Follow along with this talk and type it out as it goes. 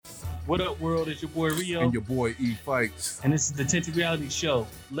What up, world? It's your boy Rio. And your boy E Fights. And this is the Tinted Reality Show.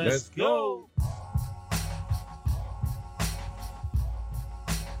 Let's go.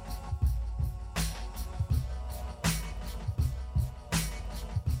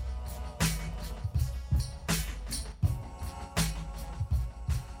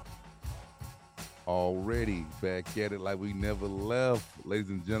 Already back at it like we never left. Ladies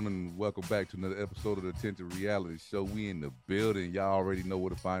and gentlemen, welcome back to another episode of the Tinted Reality Show. We in the building. Y'all already know where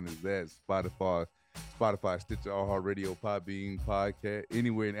to find us at. Spotify, Stitcher, iHeartRadio, Podbean, Podcast,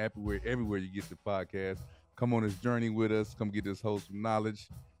 anywhere and everywhere you get the podcast. Come on this journey with us. Come get this wholesome knowledge.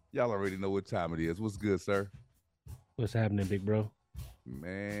 Y'all already know what time it is. What's good, sir? What's happening, big bro?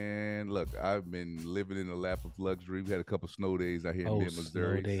 Man, look, I've been living in the lap of luxury. We had a couple snow days out here in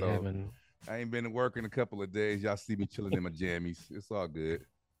mid-Missouri. I ain't been to work in a couple of days. Y'all see me chilling in my jammies. It's all good.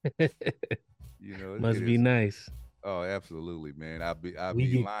 You know, must be nice. Oh, absolutely, man. We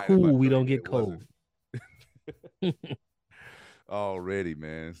get cool. We don't get cold. Already,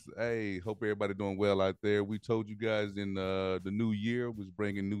 man. Hey, hope everybody doing well out there. We told you guys in the new year was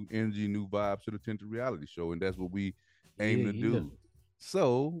bringing new energy, new vibes to the Tinted Reality Show, and that's what we aim to do.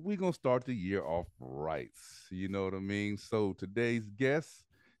 So we're gonna start the year off right. You know what I mean? So today's guest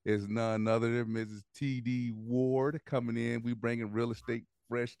is none other than Mrs. T.D. Ward coming in. We bringing real estate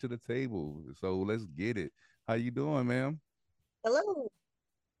fresh to the table. So let's get it. How you doing, ma'am? Hello.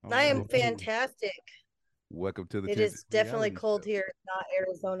 I am fantastic. Welcome to the It is definitely cold here. It's not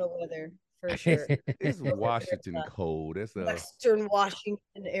Arizona weather for sure. It's Washington cold. That's a Western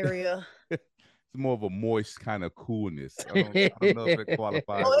Washington area. It's more of a moist kind of coolness. I don't know if it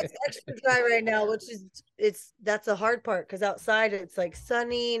qualifies. Oh, it's extra dry right now, which is that's the hard part because outside it's like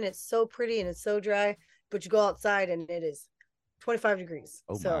sunny and it's so pretty and it's so dry, but you go outside and it is 25 degrees.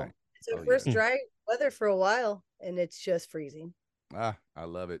 Oh, so my. it's first dry weather for a while and it's just freezing. I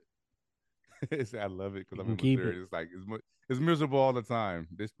love it. I love it because I'm in Missouri. It's like it's miserable all the time.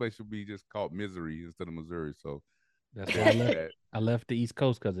 This place should be just called Misery instead of Missouri. So that's why I left the East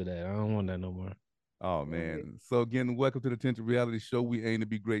Coast because of that. I don't want that no more. Oh, man. So, again, welcome to the Tinted Reality Show. We aim to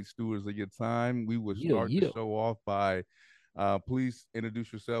be great stewards of your time. We will start the show off by please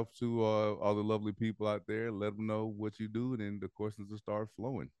introduce yourself to all the lovely people out there. Let them know what you do, and then the questions will start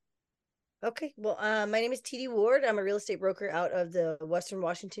flowing. Okay. Well, my name is T.D. Ward. I'm a real estate broker out of the Western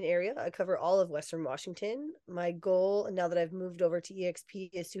Washington area. I cover all of Western Washington. My goal, now that I've moved over to EXP,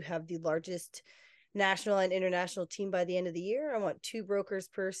 is to have the largest national and international team by the end of the year. I want 2 brokers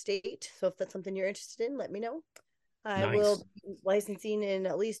per state. So if that's something you're interested in, let me know. I will be licensing in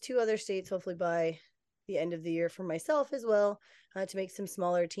at least 2 other states, hopefully by the end of the year for myself as well, to make some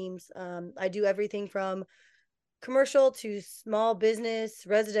smaller teams. I do everything from commercial to small business,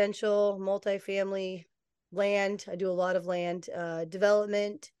 residential, multifamily, land. I do a lot of land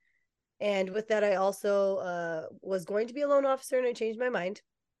development. And with that, I also was going to be a loan officer and I changed my mind.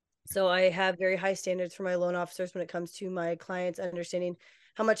 So I have very high standards for my loan officers when it comes to my clients understanding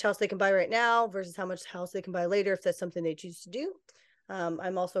how much house they can buy right now versus how much house they can buy later if that's something they choose to do.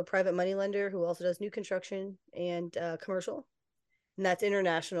 I'm also a private money lender who also does new construction and commercial, and that's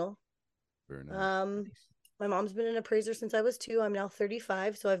international. Very nice. My mom's been an appraiser since I was 2. I'm now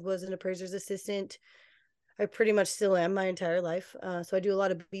 35, so I was an appraiser's assistant. I pretty much still am my entire life. So I do a lot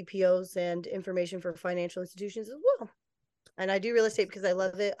of BPOs and information for financial institutions as well. And I do real estate because I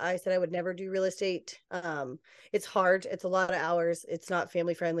love it. I said I would never do real estate. It's hard. It's a lot of hours. It's not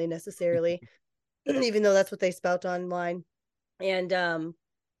family friendly necessarily, even though that's what they spout online. And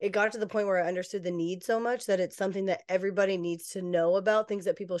it got to the point where I understood the need so much that it's something that everybody needs to know about, things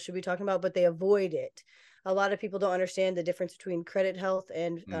that people should be talking about, but they avoid it. A lot of people don't understand the difference between credit health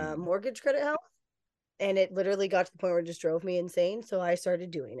and mortgage credit health. And it literally got to the point where it just drove me insane. So I started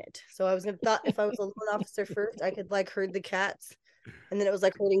doing it. So I was going to thought if I was a loan officer first, I could like herd the cats. And then it was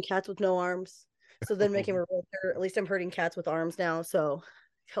like herding cats with no arms. So then making a realtor, at least I'm herding cats with arms now. So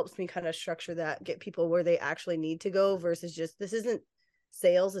it helps me kind of structure that, get people where they actually need to go versus just, this isn't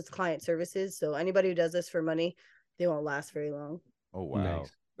sales, it's client services. So anybody who does this for money, they won't last very long. Oh, wow. Nice.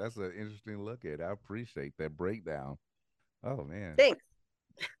 That's an interesting look at it. I appreciate that breakdown. Oh, man. Thanks.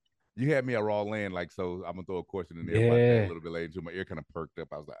 You had me at raw land, like, so I'm gonna throw a question in there about that a little bit later too. My ear kind of perked up.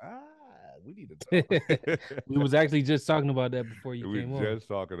 I was like, we need to talk. We was actually just talking about that before you came on. We were just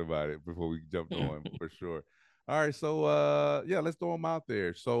talking about it before we jumped on, for sure. All right, so let's throw them out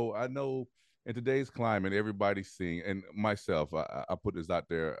there. So I know in today's climate, everybody's seeing, and myself, I put this out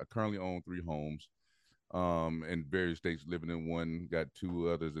there. I currently own 3 homes in various states, living in one, got 2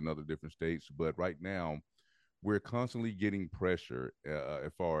 others in other different states. But right now, we're constantly getting pressure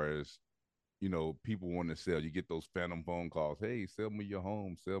as far as people want to sell. You get those phantom phone calls. Hey, sell me your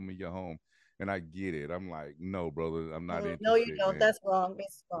home. Sell me your home. And I get it. I'm like, no, brother, I'm not interested. No, you don't. Man. That's wrong.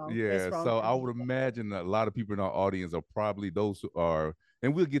 It's wrong. Yeah. It's wrong. So I would imagine that a lot of people in our audience are probably those who are,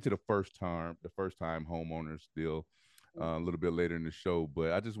 and we'll get to the first time homeowners still a little bit later in the show.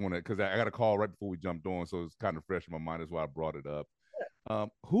 But I just want to, because I got a call right before we jumped on, so it's kind of fresh in my mind. That's why I brought it up.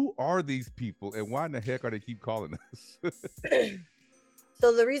 Who are these people, and why in the heck are they keep calling us?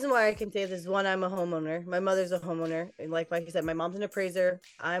 So the reason why I can say this is, one, I'm a homeowner. My mother's a homeowner. And like I said, my mom's an appraiser.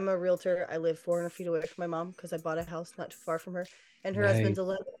 I'm a realtor. I live 400 feet away from my mom because I bought a house not too far from her. And her husband's a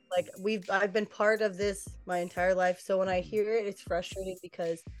little, I've been part of this my entire life. So when I hear it, it's frustrating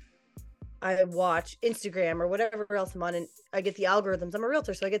because I watch Instagram or whatever else I'm on, and I get the algorithms. I'm a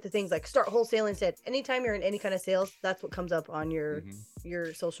realtor, so I get the things like start wholesaling instead. Anytime you're in any kind of sales, that's what comes up on your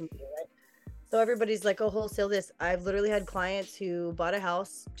social media, right? So everybody's like, oh, wholesale this. I've literally had clients who bought a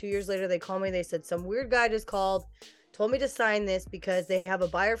house. 2 years later, they call me. They said, some weird guy just called, told me to sign this because they have a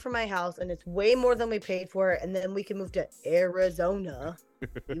buyer for my house and it's way more than we paid for it. And then we can move to Arizona.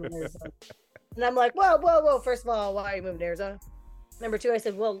 And I'm like, whoa. First of all, why are you moving to Arizona? Number two, I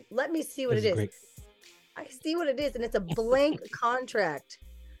said, well, let me see what it is. Great. I see what it is. And it's a blank contract.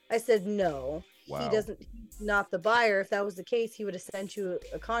 I said, no. Wow. He's not the buyer. If that was the case, he would have sent you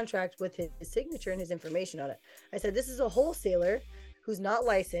a contract with his signature and his information on it. I said, this is a wholesaler who's not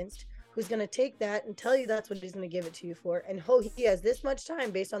licensed, who's going to take that and tell you that's what he's going to give it to you for. And he has this much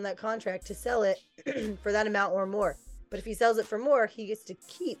time based on that contract to sell it for that amount or more. But if he sells it for more, he gets to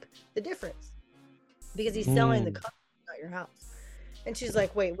keep the difference because he's selling the contract, not your house. And she's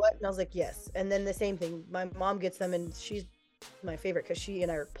like, wait, what? And I was like, yes. And then the same thing. My mom gets them, and she's my favorite because she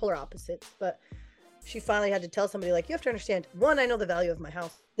and I are polar opposites. But she finally had to tell somebody, like, you have to understand, one, I know the value of my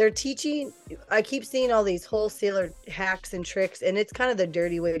house. They're teaching. I keep seeing all these wholesaler hacks and tricks, and it's kind of the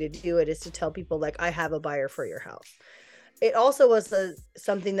dirty way to do it is to tell people, like, I have a buyer for your house. It also was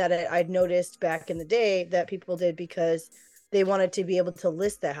something that I'd noticed back in the day that people did because they wanted to be able to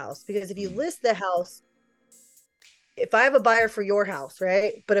list the house. Because if you list the house, if I have a buyer for your house,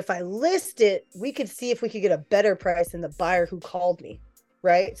 right? But if I list it, we could see if we could get a better price than the buyer who called me,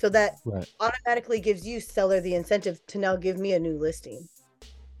 right? So that automatically gives you, seller, the incentive to now give me a new listing.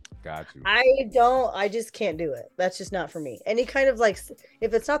 Got you. I just can't do it. That's just not for me. Any kind of like,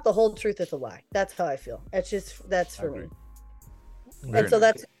 if it's not the whole truth, it's a lie. That's how I feel. That's for me. And so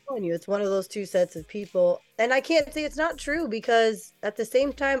that's telling you, it's one of those two sets of people. And I can't say it's not true because at the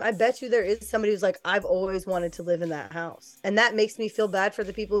same time, I bet you there is somebody who's like, I've always wanted to live in that house. And that makes me feel bad for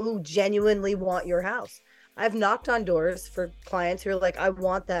the people who genuinely want your house. I've knocked on doors for clients who are like, I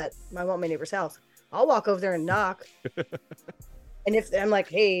want my neighbor's house. I'll walk over there and knock. And if I'm like,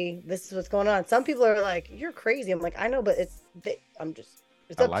 hey, this is what's going on. Some people are like, you're crazy. I'm like, I know, but it's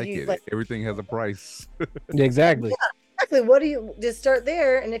I up like to you. It. Like, everything has a price. Exactly. Yeah. Exactly. What do you just start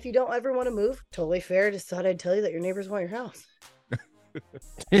there? And if you don't ever want to move, totally fair. Just thought I'd tell you that your neighbors want your house.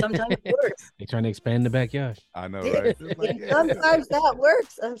 Sometimes it works. They're trying to expand the backyard. I know, right? Sometimes that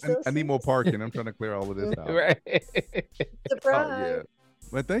works. I need more parking. I'm trying to clear all of this out. Right. Surprise. Oh, yeah.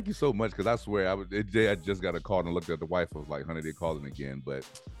 Man, thank you so much. Because I swear, I just got a call and looked at the wife. I was like, honey, they're calling again. But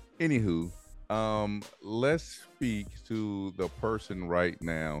anywho, let's speak to the person right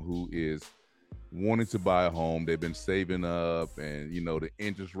now who is wanting to buy a home. They've been saving up, and the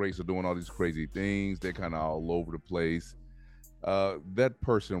interest rates are doing all these crazy things. They're kind of all over the place. That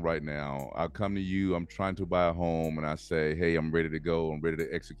person right now, I'll come to you. I'm trying to buy a home, and I say, hey, I'm ready to go. I'm ready to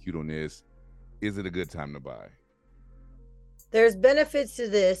execute on this. Is it a good time to buy? There's benefits to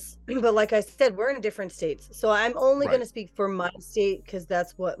this, but like I said, we're in different states. So I'm only going to speak for my state because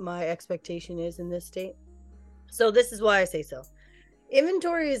that's what my expectation is in this state. So this is why I say so.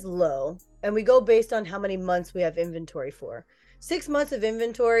 Inventory is low, and we go based on how many months we have inventory for. 6 months of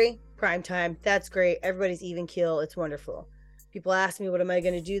inventory, prime time. That's great. Everybody's even keel. It's wonderful. People ask me, what am I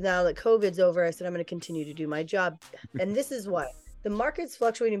going to do now that COVID's over? I said, I'm going to continue to do my job. And this is why. The market's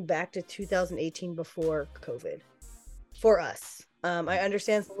fluctuating back to 2018 before COVID for us. I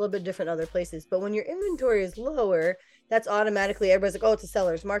understand it's a little bit different in other places, but when your inventory is lower, that's automatically, everybody's like, oh, it's a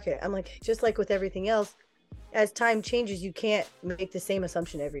seller's market. I'm like, just like with everything else, as time changes, you can't make the same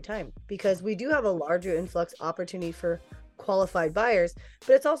assumption every time because we do have a larger influx opportunity for qualified buyers,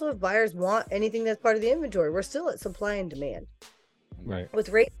 but it's also if buyers want anything that's part of the inventory. We're still at supply and demand. Right. With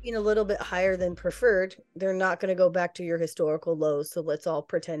rates being a little bit higher than preferred, they're not going to go back to your historical lows. So let's all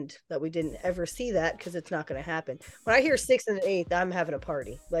pretend that we didn't ever see that because it's not going to happen. When I hear 6 and 8, I'm having a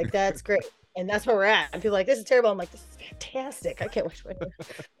party. Like, that's great. And that's where we're at. And people are like, this is terrible. I'm like, this is fantastic. I can't wait for it.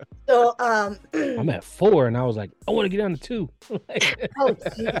 So I'm at 4 and I was like, I want to get down to 2. oh,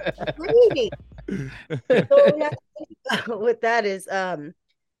 crazy. So with that is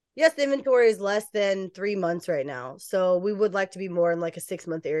yes, the inventory is less than 3 months right now. So we would like to be more in like a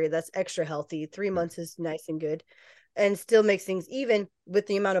 6-month area. That's extra healthy. 3 months is nice and good and still makes things even with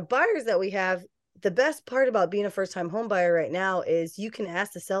the amount of buyers that we have. The best part about being a first-time home buyer right now is you can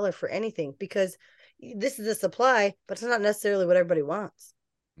ask the seller for anything because this is the supply, but it's not necessarily what everybody wants.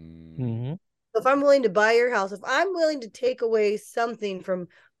 Mm-hmm. So if I'm willing to buy your house, if I'm willing to take away something from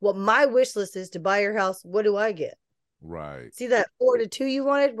what my wish list is to buy your house, what do I get? Right. See that 4 to 2 you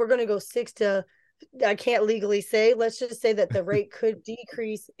wanted? We're going to go 6 to, I can't legally say. Let's just say that the rate could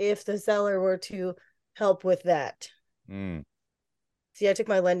decrease if the seller were to help with that. See, I took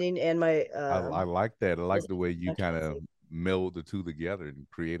my lending and my. I like that. I like the way you kind of meld the two together and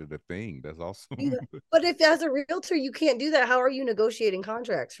created a thing. That's awesome. But if as a realtor you can't do that, how are you negotiating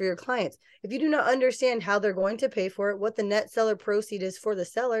contracts for your clients? If you do not understand how they're going to pay for it, what the net seller proceed is for the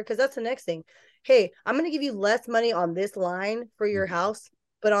seller, because that's the next thing. Hey, I'm going to give you less money on this line for your house,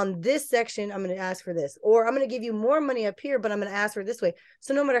 but on this section, I'm going to ask for this. Or I'm going to give you more money up here, but I'm going to ask for it this way.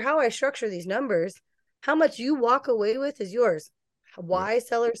 So no matter how I structure these numbers, how much you walk away with is yours. Why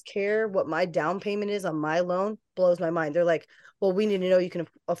sellers care what my down payment is on my loan blows my mind. They're like, well, we need to know you can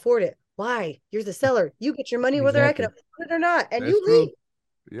afford it. Why? You're the seller. You get your money whether I can afford it or not. And that's you leave.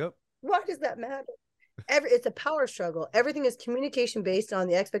 Yep. Why does that matter? It's a power struggle. Everything is communication based on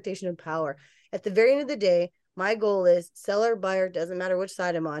the expectation of power. At the very end of the day, my goal is seller, buyer, doesn't matter which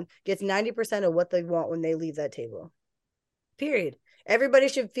side I'm on, gets 90% of what they want when they leave that table. Period. Everybody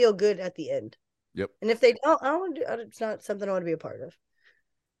should feel good at the end. Yep. And if they don't, I don't want to do, it's not something I want to be a part of.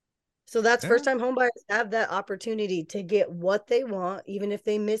 So that's first time home buyers have that opportunity to get what they want, even if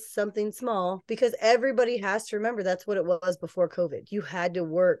they miss something small, because everybody has to remember that's what it was before COVID. You had to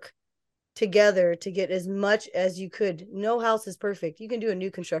work together to get as much as you could. No house is perfect. You can do a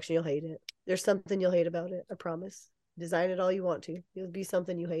new construction, you'll hate it. There's something you'll hate about it. I promise. Design it all you want to. It'll be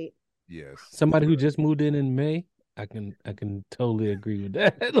something you hate. Yes. Somebody who just moved in May, I can totally agree with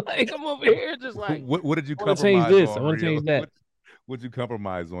that. Like I'm over here just like, what did you compromise change this? on? I want to change that. What'd you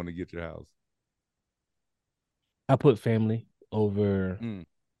compromise on to get your house? I put family over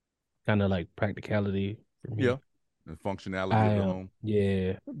kind of like practicality for me. Yeah, and functionality of the home.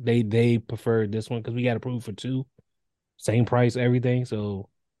 Yeah, they preferred this one because we got approved for 2, same price, everything. So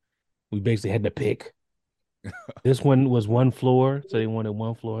we basically had to pick. This one was 1 floor, so they wanted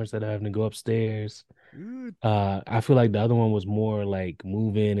 1 floor instead of having to go upstairs. Good. I feel like the other one was more like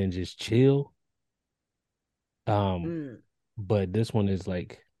move in and just chill. But this one is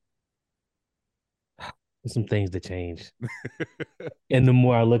like there's some things to change. And the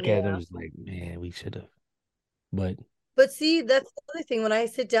more I look at it, I'm just like, man, we should have. But see, that's the other thing. When I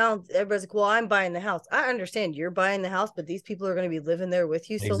sit down, everybody's like, well, I'm buying the house. I understand you're buying the house, but these people are going to be living there with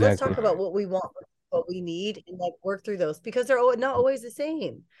you. So let's talk about what we want, what we need, and like work through those because they're not always the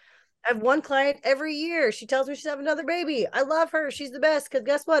same. I have one client every year. She tells me she's having another baby. I love her. She's the best. Because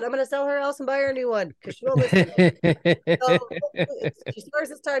guess what? I'm going to sell her house and buy her a new one because she won't listen. So she starts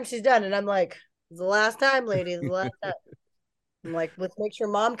this time, she's done. And I'm like, it's the last time, lady. It's the last time. I'm like, let's make sure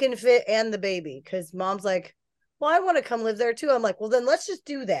mom can fit and the baby. Because mom's like, well, I want to come live there too. I'm like, well, then let's just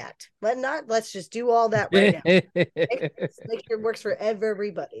do that. Let's just do all that right now. Make sure it works for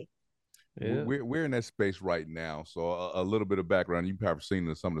everybody. Yeah. We're in that space right now. So a little bit of background. You've probably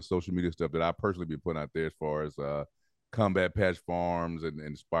seen some of the social media stuff that I personally been putting out there as far as Combat Patch Farms and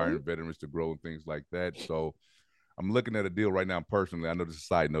inspiring veterans to grow and things like that. So I'm looking at a deal right now personally. I know this is a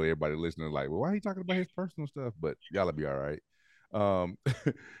side note. Everybody listening is like, well, why are you talking about his personal stuff? But y'all will be all right.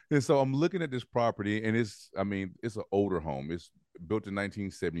 And so I'm looking at this property, and it's an older home. It's built in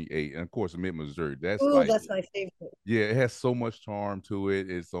 1978, and of course, in mid-Missouri. That's my favorite. Yeah, it has so much charm to it.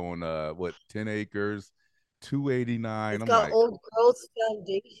 It's on 10 acres, 289. It's got old growth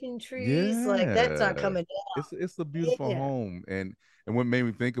foundation trees. Yeah. Like that's not coming down. It's a beautiful home, and what made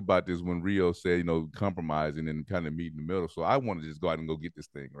me think about this when Rio said, compromising and kind of meet in the middle. So I wanted to just go out and go get this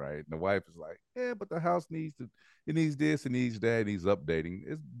thing right. And the wife is like, yeah, but the house needs this, it needs that, it needs updating.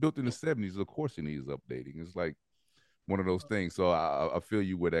 It's built in the 70s, of course it needs updating. It's like one of those things. So I feel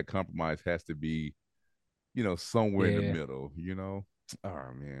you where that compromise has to be, somewhere in the middle,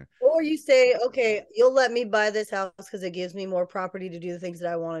 Oh man. Or you say, okay, you'll let me buy this house because it gives me more property to do the things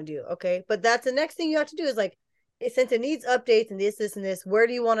that I want to do. Okay. But that's the next thing you have to do is like, since it needs updates and this, and this, where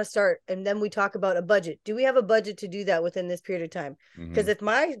do you want to start? And then we talk about a budget. Do we have a budget to do that within this period of time? Because if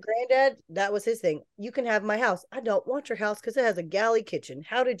my granddad, that was his thing, you can have my house. I don't want your house because it has a galley kitchen.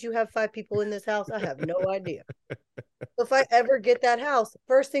 How did you have 5 people in this house? I have no idea. So if I ever get that house,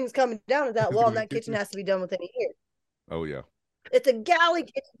 first thing's coming down is that wall, and that kitchen has to be done within a year. Oh yeah. It's a galley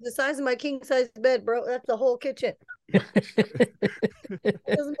kitchen the size of my king size bed, bro. That's the whole kitchen. It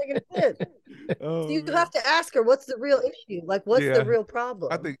doesn't make any sense. Oh, So you have to ask her, what's the real issue? Like, what's the real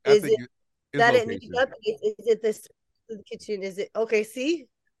problem? I think it's that it needs updates? Is it this the kitchen? Is it okay? See,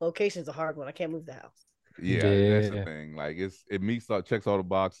 location's a hard one. I can't move the house. Yeah, that's the thing. Like it checks all the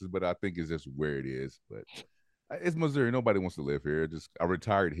boxes, but I think it's just where it is. But it's Missouri. Nobody wants to live here. I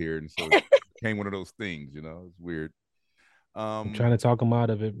retired here, and so it became one of those things. It's weird. I'm trying to talk them out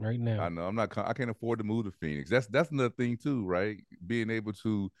of it right now. I know I can't afford to move to Phoenix. That's another thing too, right? Being able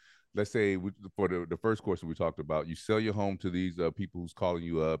to, let's say for the first question we talked about, you sell your home to these people who's calling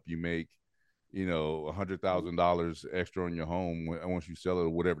you up. You make, $100,000 extra on your home once you sell it, or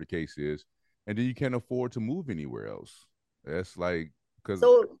whatever the case is, and then you can't afford to move anywhere else. That's like but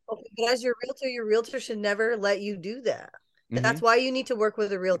as your realtor should never let you do that. That's why you need to work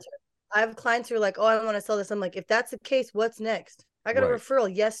with a realtor. I have clients who are like, oh, I want to sell this. I'm like, if that's the case, what's next? I got a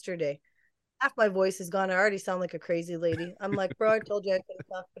referral yesterday. Half my voice is gone. I already sound like a crazy lady. I'm like, bro, I told you I couldn't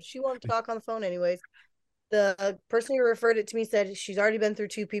talk, but she won't talk on the phone anyways. The person who referred it to me said she's already been through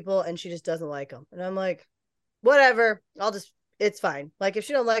 2 people and she just doesn't like them. And I'm like, whatever. It's fine. Like, if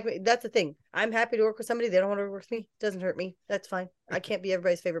she don't like me, that's the thing. I'm happy to work with somebody. They don't want to work with me. It doesn't hurt me. That's fine. I can't be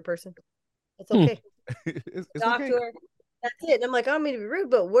everybody's favorite person. It's okay. it's Talk okay. to her. That's it. And I'm like, I don't mean to be rude,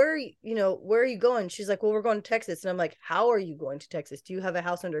 but where are you going? She's like, well, we're going to Texas. And I'm like, how are you going to Texas? Do you have a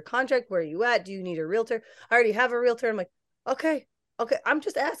house under contract? Where are you at? Do you need a realtor? I already have a realtor. I'm like, okay. I'm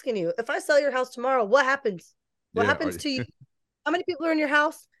just asking you, if I sell your house tomorrow, what happens? What happens to you? How many people are in your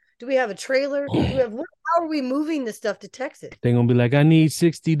house? Do we have a trailer? How are we moving this stuff to Texas? They're going to be like, I need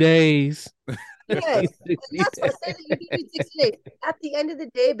 60 days. Yes. That's what I said, that you need 60 days. At the end of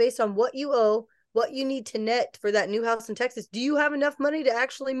the day, based on what you owe, what you need to net for that new house in Texas, do you have enough money to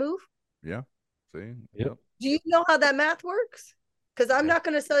actually move? Yeah. See? Yep. Do you know how that math works? Because I'm not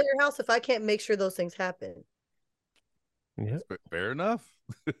going to sell your house if I can't make sure those things happen. Yeah. Fair enough.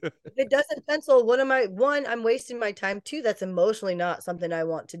 If it doesn't pencil, I'm wasting my time. 2, that's emotionally not something I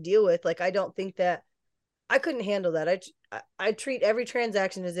want to deal with. Like, I don't think that I couldn't handle that. I treat every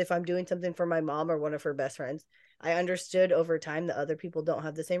transaction as if I'm doing something for my mom or one of her best friends. I understood over time that other people don't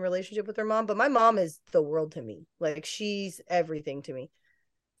have the same relationship with their mom, but my mom is the world to me. Like, she's everything to me.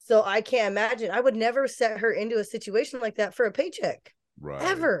 So I can't imagine. I would never set her into a situation like that for a paycheck. Right.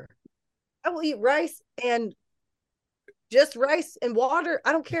 Ever. I will eat rice and just rice and water.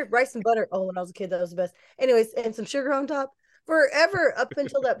 I don't care. Rice and butter. Oh, when I was a kid, that was the best. Anyways, and some sugar on top forever up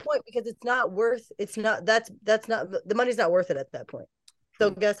until that point, because the money's not worth it at that point.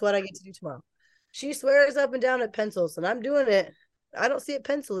 So guess what I get to do tomorrow? She swears up and down at pencils, and I'm doing it. I don't see it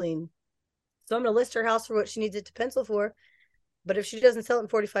penciling. So I'm going to list her house for what she needs it to pencil for. But if she doesn't sell it in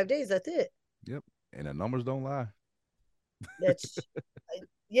 45 days, that's it. Yep. And the numbers don't lie.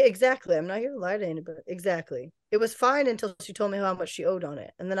 Yeah, exactly. I'm not here to lie to anybody. Exactly. It was fine until she told me how much she owed on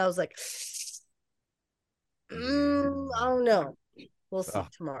it. And then I was like, I don't know. We'll see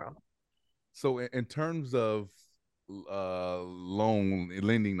tomorrow. So in terms of loan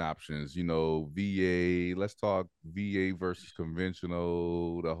lending options, VA, let's talk VA versus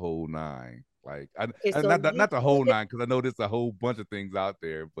conventional, the whole 9. Like, not the whole 9, because I know there's a whole bunch of things out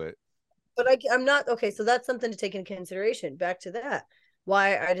there, but I'm not okay. So that's something to take into consideration. Back to that,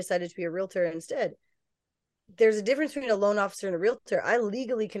 why I decided to be a realtor instead. There's a difference between a loan officer and a realtor. I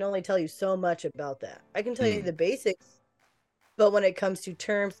legally can only tell you so much about that. I can tell you the basics, but when it comes to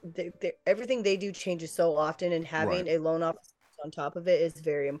terms, everything they do changes so often, and having a loan officer on top of it is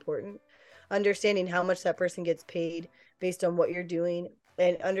very important. Understanding how much that person gets paid based on what you're doing,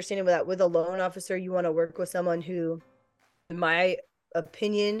 and understanding that with a loan officer, you want to work with someone who, in my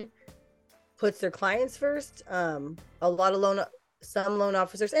opinion, puts their clients first. A lot of some loan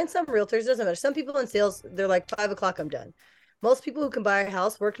officers and some realtors, doesn't matter. Some people in sales, they're like, 5 o'clock, I'm done. Most people who can buy a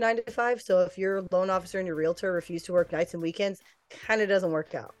house work 9 to 5. So if your loan officer and your realtor refuse to work nights and weekends, kind of doesn't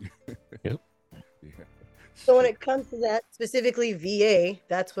work out. Yep. Yeah. So when it comes to that, specifically VA,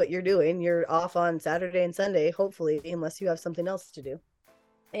 that's what you're doing. You're off on Saturday and Sunday, hopefully, unless you have something else to do.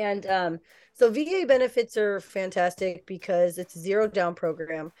 And so VA benefits are fantastic because it's a 0 down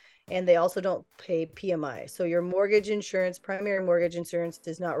program, and they also don't pay PMI. So your mortgage insurance, primary mortgage insurance,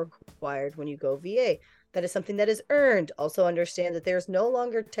 is not required when you go VA. That is something that is earned. Also understand that there's no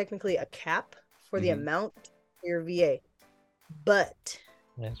longer technically a cap for the amount for your VA. But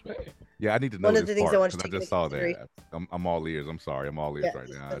That's right. Yeah, I need to know one of this the things I part want you because to I take just into saw consideration. that. I'm all ears. I'm sorry. I'm all ears Yes. right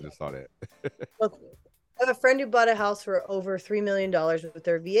now. I just saw that. Look, I have a friend who bought a house for over $3 million with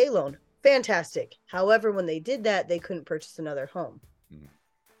their VA loan. Fantastic. However, when they did that, they couldn't purchase another home. Mm.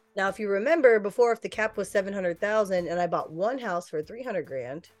 Now, if you remember before, if the cap was 700,000 and I bought one house for 300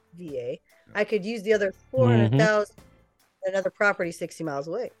 grand VA, I could use the other 400,000 another property 60 miles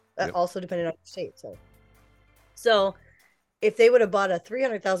away. Yep. Also depending on the state. So if they would have bought a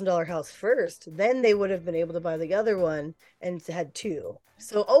 $300,000 house first, then they would have been able to buy the other one and had two.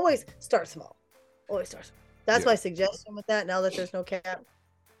 So always start small. Always start small. That's my suggestion with that. Now that there's no cap,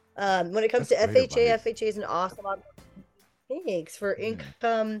 when it comes to FHA, FHA is an awesome option. Thanks for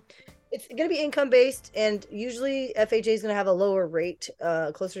income. It's going to be income based, and usually FHA is going to have a lower rate.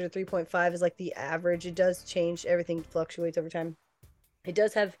 Closer to 3.5 is like the average. It does change. Everything fluctuates over time. It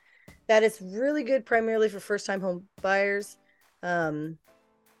does have that. It's really good primarily for first time home buyers.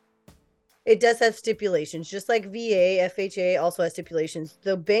 It does have stipulations, just like VA. FHA also has stipulations.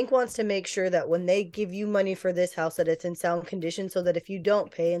 The bank wants to make sure that when they give you money for this house, that it's in sound condition, so that if you don't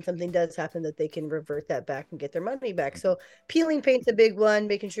pay and something does happen, that they can revert that back and get their money back. So peeling paint's a big one,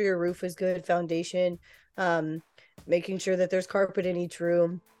 making sure your roof is good, foundation, making sure that there's carpet in each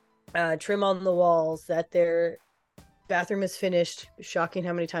room, trim on the walls, that their bathroom is finished. Shocking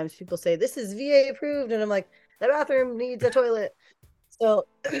how many times people say this is VA approved, and I'm like, that bathroom needs a toilet. So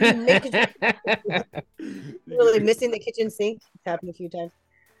making sure really missing the kitchen sink. It's happened a few times.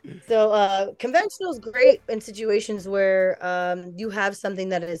 So conventional is great in situations where you have something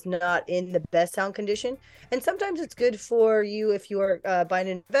that is not in the best sound condition. And sometimes it's good for you if you are buying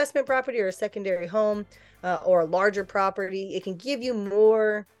an investment property or a secondary home or a larger property. It can give you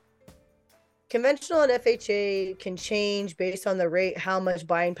more. Conventional and FHA can change based on the rate, how much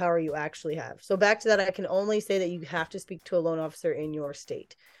buying power you actually have. So back to that, I can only say that you have to speak to a loan officer in your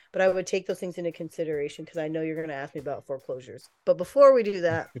state. But I would take those things into consideration because I know you're going to ask me about foreclosures. But before we do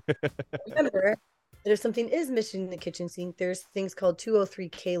that, remember that if something is missing in the kitchen sink, there's things called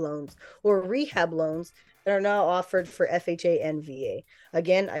 203K loans or rehab loans that are now offered for FHA and VA.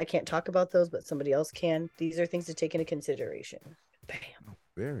 Again, I can't talk about those, but somebody else can. These are things to take into consideration. Bam.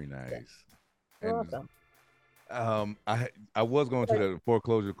 Very nice. Yeah. You're welcome. I was going to the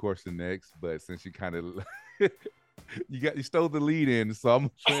foreclosure question next, but since you kind of you stole the lead in, so I'm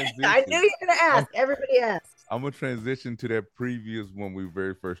gonna transition. I knew you were gonna ask. Everybody asks. I'm gonna transition to that previous when we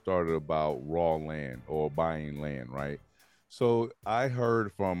very first started about raw land or buying land, right? So I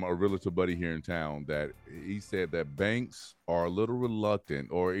heard from a realtor buddy here in town that he said that banks are a little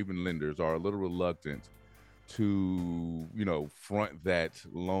reluctant, or even lenders are a little reluctant to, front that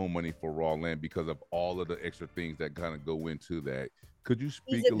loan money for raw land because of all of the extra things that kind of go into that. Could you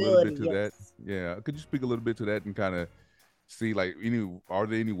speak a little bit to that? Yeah. Could you speak a little bit to that and kind of see, like, are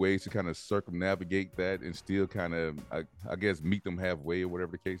there any ways to kind of circumnavigate that and still kind of, I guess, meet them halfway or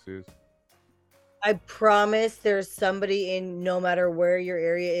whatever the case is? I promise there's somebody in no matter where your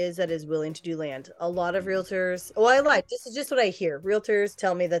area is that is willing to do land. A lot of realtors, this is just what I hear. Realtors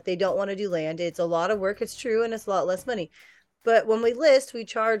tell me that they don't want to do land. It's a lot of work. It's true. And it's a lot less money. But when we list, we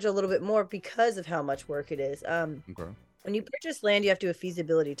charge a little bit more because of how much work it is. Okay. When you purchase land, you have to do a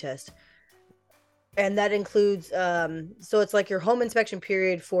feasibility test. And that includes, so it's like your home inspection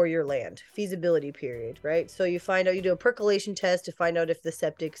period for your land, feasibility period, right? So you do a percolation test to find out if the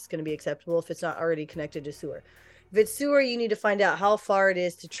septic is going to be acceptable, if it's not already connected to sewer. If it's sewer, you need to find out how far it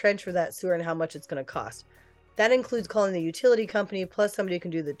is to trench for that sewer and how much it's going to cost. That includes calling the utility company, plus somebody who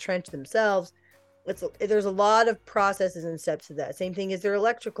can do the trench themselves. There's a lot of processes and steps to that. Same thing, is there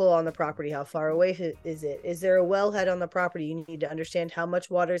electrical on the property? How far away is it? Is there a wellhead on the property? You need to understand how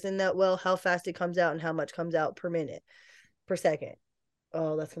much water is in that well, how fast it comes out, and how much comes out per second.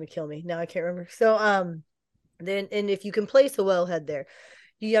 Oh, that's gonna kill me. Now I can't remember. So then, and if you can place a wellhead there,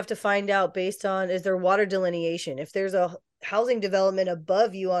 you have to find out based on, is there water delineation? If there's a housing development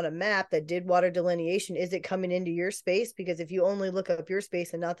above you on a map that did water delineation, is it coming into your space? Because if you only look up your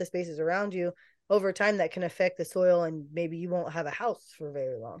space and not the spaces around you, over time that can affect the soil and maybe you won't have a house for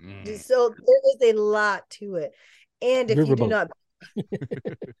very long. So there is a lot to it. And if you do not,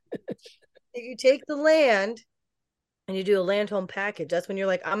 if you take the land and you do a land home package, that's when you're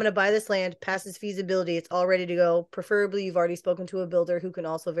like, I'm going to buy this land, passes feasibility, it's all ready to go. Preferably you've already spoken to a builder who can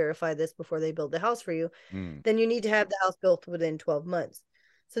also verify this before they build the house for you. Then you need to have the house built within 12 months.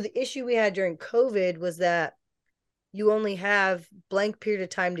 So the issue we had during COVID was that you only have blank period of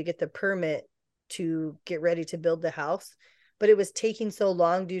time to get the permit to get ready to build the house, but it was taking so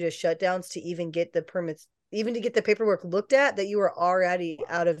long due to shutdowns to even get the permits, even to get the paperwork looked at, that you were already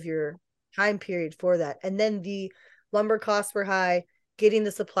out of your time period for that. And then the lumber costs were high. Getting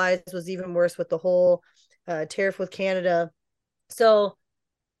the supplies was even worse with the whole tariff with Canada. So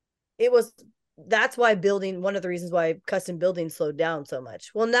that's why one of the reasons why custom building slowed down so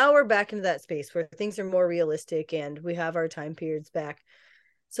much. Well, now we're back into that space where things are more realistic and we have our time periods back.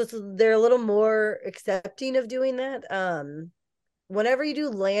 So they're a little more accepting of doing that. Whenever you do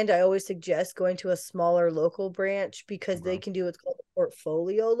land, I always suggest going to a smaller local branch because they can do what's called a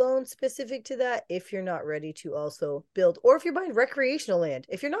portfolio loan specific to that if you're not ready to also build, or if you're buying recreational land.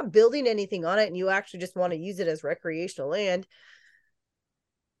 If you're not building anything on it and you actually just want to use it as recreational land,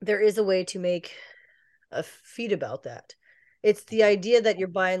 there is a way to make a feat about that. It's the idea that you're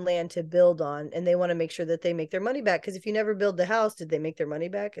buying land to build on, and they want to make sure that they make their money back. Because if you never build the house, did they make their money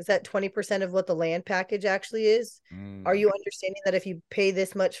back? Is that 20% of what the land package actually is? Are you understanding that if you pay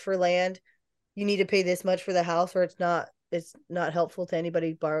this much for land, you need to pay this much for the house, or it's not helpful to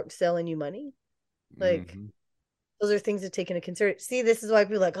anybody selling you money? Like, those are things to take into consideration. See, this is why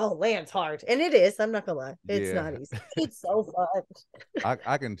people are like, oh, land's hard. And it is. I'm not going to lie. It's not easy. It's so fun.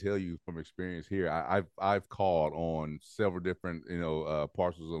 I can tell you from experience here, I've called on several different,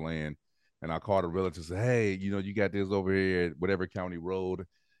 parcels of land. And I called a relative and said, hey, you got this over here at whatever county road,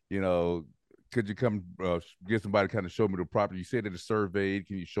 could you come get somebody to kind of show me the property? You said that it's surveyed.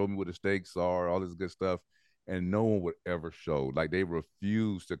 Can you show me what the stakes are? All this good stuff. And no one would ever show. Like, they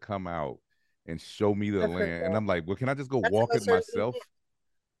refuse to come out and show me the land. And I'm like, well, can I just go walk it myself?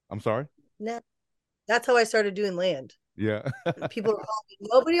 I'm sorry? No. That's how I started doing land. Yeah. People are calling me,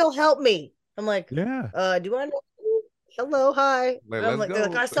 nobody will help me. I'm like, yeah. Do I know you? Hello, hi. Like, I'm like,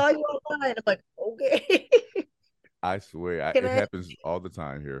 I saw you online. I'm like, okay. I swear, it happens all the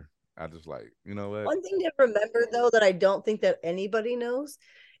time here. I just like, you know what? One thing to remember, though, that I don't think that anybody knows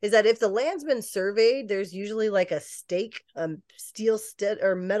is that if the land's been surveyed, there's usually like a stake, steel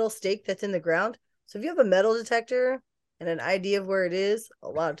or metal stake that's in the ground. So if you have a metal detector and an idea of where it is, a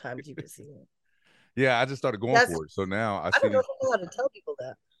lot of times you can see it. Yeah, I just started going for it. So now I don't know if I know how to tell people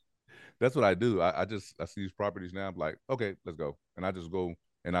that. That's what I do. I see these properties now. I'm like, okay, let's go. And I just go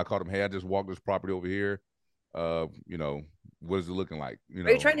and I call them, hey, I just walked this property over here. What is it looking like?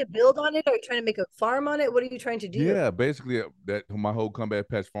 Are you trying to build on it? Are you trying to make a farm on it? What are you trying to do? Yeah, basically that my whole Combat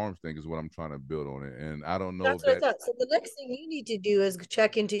Patch Farms thing is what I'm trying to build on it. And I don't know. That's what I thought. So the next thing you need to do is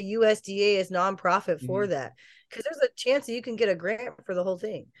check into USDA as nonprofit for that. Because there's a chance that you can get a grant for the whole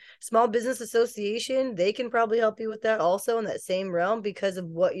thing. Small Business Association, they can probably help you with that also in that same realm because of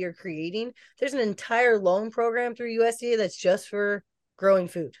what you're creating. There's an entire loan program through USDA that's just for growing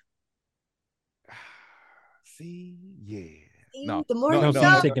food. See, yeah. No, the more you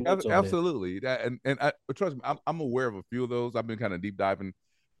know, absolutely. And I trust me, I'm aware of a few of those. I've been kind of deep diving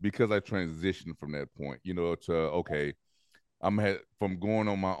because I transitioned from that point, to okay, from going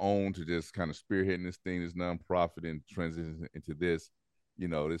on my own to just kind of spearheading this thing, this nonprofit, and transitioning into this,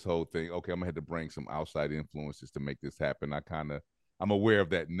 this whole thing. Okay, I'm gonna have to bring some outside influences to make this happen. I'm aware of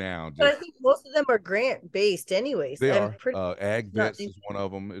that now. But I think most of them are grant based, anyways. They are. Ag Vets is one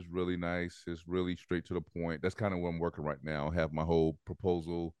of them. It's really nice. It's really straight to the point. That's kind of what I'm working right now. I have my whole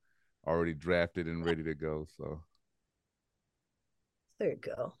proposal already drafted and ready to go. So there you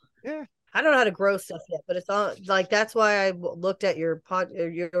go. Yeah. I don't know how to grow stuff yet, but it's all like that's why I looked at your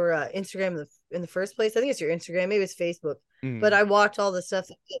Instagram in the first place. I think it's your Instagram, maybe it's Facebook. But I watch all the stuff.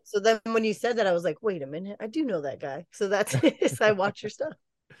 So then when you said that, I was like, wait a minute, I do know that guy. So that's I watch your stuff.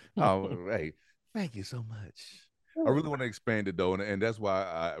 Oh, hey, thank you so much. I really want to expand it though, and that's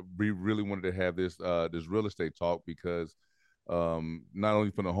why we really wanted to have this real estate talk because not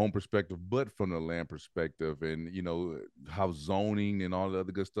only from the home perspective, but from the land perspective, and how zoning and all the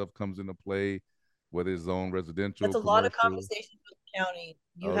other good stuff comes into play, whether it's zone residential. That's a lot of conversations with the county.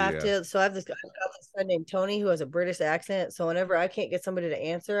 You have to. So I've got this friend named Tony who has a British accent. So whenever I can't get somebody to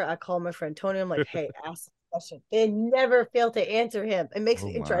answer, I call my friend Tony. I'm like, hey, ask the question. They never fail to answer him. It makes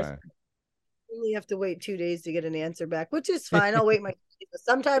me interesting. I really have to wait 2 days to get an answer back, which is fine. I'll wait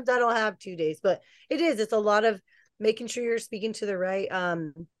sometimes I don't have 2 days, but it's a lot of making sure you're speaking to the right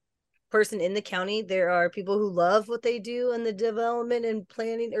person in the county. There are people who love what they do in the development and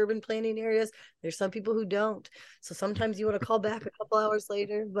urban planning areas. There's some people who don't. So sometimes you want to call back a couple hours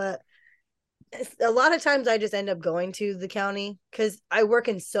later, but a lot of times I just end up going to the county because I work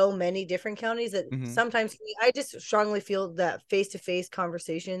in so many different counties that sometimes I just strongly feel that face-to-face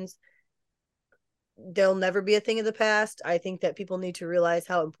conversations, they'll never be a thing of the past. I think that people need to realize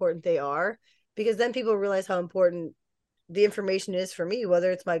how important they are, because then people realize how important the information is for me,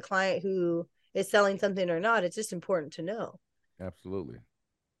 whether it's my client who is selling something or not. It's just important to know. Absolutely.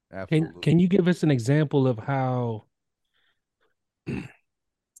 Can you give us an example of how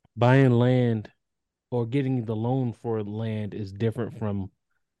buying land or getting the loan for land is different from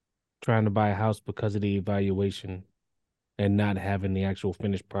trying to buy a house because of the evaluation and not having the actual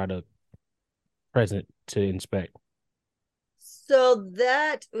finished product present to inspect. So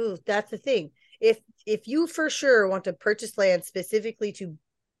that's the thing. If you for sure want to purchase land specifically to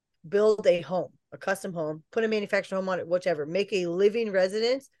build a home, a custom home, put a manufactured home on it, whichever, make a living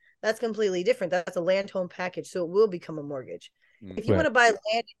residence, that's completely different. That's a land home package. So it will become a mortgage. If you want to buy land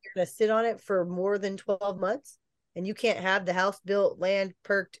and you're going to sit on it for more than 12 months and you can't have the house built, land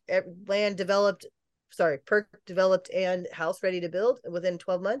perked, perked, developed, and house ready to build within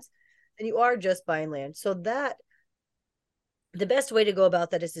 12 months, then you are just buying land. So that the best way to go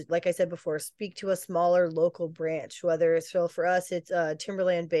about that is, like I said before, speak to a smaller local branch, whether it's, so for us, it's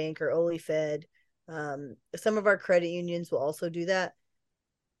Timberland Bank or OliFed. Some of our credit unions will also do that.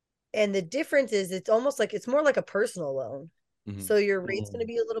 And the difference is it's more like a personal loan. Mm-hmm. So your rate's going to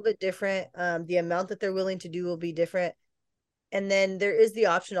be a little bit different. The amount that they're willing to do will be different. And then there is the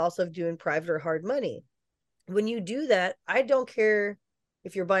option also of doing private or hard money. When you do that, I don't care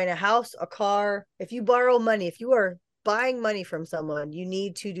if you're buying a house, a car, if you borrow money, if you are buying money from someone, you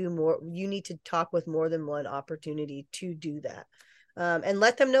need to do more. You need to talk with more than one opportunity to do that. And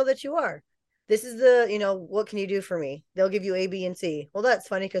let them know that you are. This is what can you do for me? They'll give you A, B, and C. Well, that's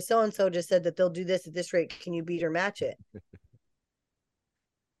funny because so-and-so just said that they'll do this at this rate. Can you beat or match it?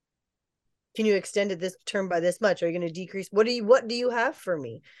 Can you extend it this term by this much? Are you going to decrease? What do you have for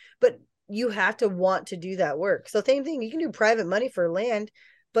me? But you have to want to do that work. So same thing, you can do private money for land.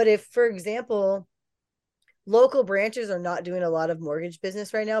 But if, for example, local branches are not doing a lot of mortgage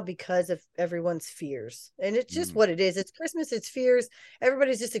business right now because of everyone's fears. And it's just what it is. It's Christmas, it's fears.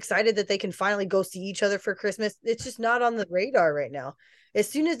 Everybody's just excited that they can finally go see each other for Christmas. It's just not on the radar right now. As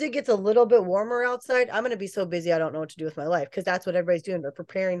soon as it gets a little bit warmer outside, I'm going to be so busy I don't know what to do with my life, because that's what everybody's doing. They're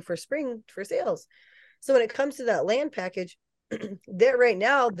preparing for spring for sales. So when it comes to that land package, that right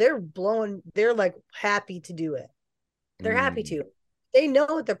now they're like happy to do it. They're happy to. They know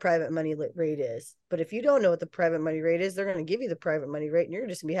what the private money rate is. But if you don't know what the private money rate is, they're going to give you the private money rate and you're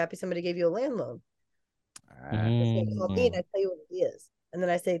just going to be happy somebody gave you a land loan. They call me and I tell you what it is. And then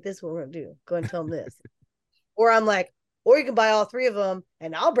I say, this is what we're going to do. Go and tell them this. Or I'm like, or you can buy all three of them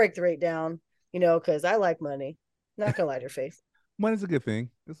and I'll break the rate down, because I like money. I'm not going to lie to your face. Money's a good thing.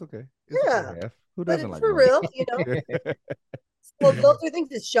 It's okay. It's Who doesn't like for money? Real, Well, those are things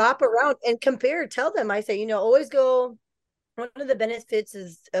to shop around and compare. Tell them, I say, always go. One of the benefits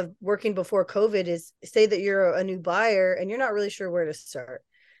of working before COVID is, say that you're a new buyer and you're not really sure where to start.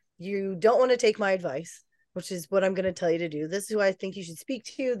 You don't want to take my advice, which is what I'm going to tell you to do. This is who I think you should speak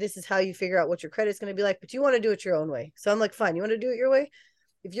to. This is how you figure out what your credit's going to be like, but you want to do it your own way. So I'm like, fine, you want to do it your way?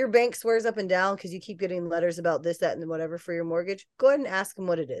 If your bank swears up and down because you keep getting letters about this, that, and whatever for your mortgage, go ahead and ask them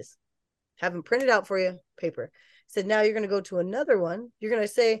what it is. Have them print it out for you, paper. Said, now you're going to go to another one. You're going to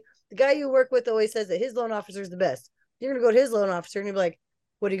say, the guy you work with always says that his loan officer is the best. You're going to go to his loan officer and you'll be like,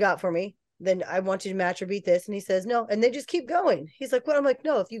 what do you got for me? Then I want you to match or beat this. And he says, no. And they just keep going. He's like, what? I'm like,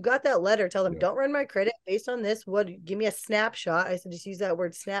 no, if you got that letter, tell them, don't run my credit based on this. Give me a snapshot. I said, just use that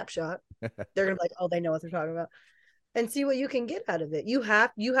word snapshot. They're going to be like, oh, they know what they're talking about. And see what you can get out of it. You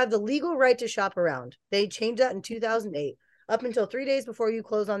have the legal right to shop around. They changed that in 2008. Up until 3 days before you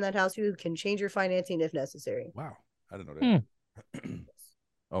close on that house, you can change your financing if necessary. Wow. I didn't know that.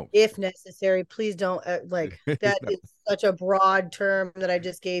 Oh, if necessary, please don't that is such a broad term that I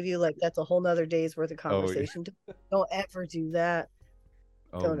just gave you. Like, that's a whole nother day's worth of conversation. Don't ever do that.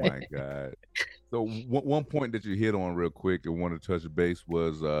 Oh my God. So one point that you hit on real quick and wanted to touch base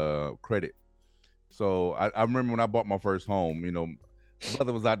was credit. So I remember when I bought my first home, my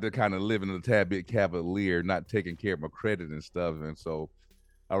brother was out there kind of living a tad bit cavalier, not taking care of my credit and stuff. And so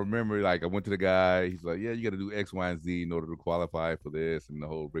I remember, I went to the guy. He's like, yeah, you got to do X, Y, and Z in order to qualify for this and the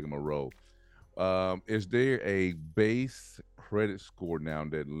whole rigmarole. Is there a base credit score now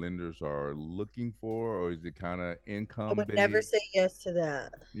that lenders are looking for, or is it kind of income? I would never say yes to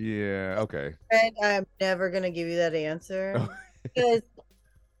that. Yeah, okay. And I'm never going to give you that answer because,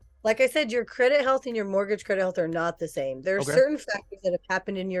 like I said, your credit health and your mortgage credit health are not the same. There are certain factors that have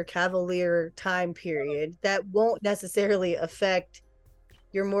happened in your cavalier time period that won't necessarily affect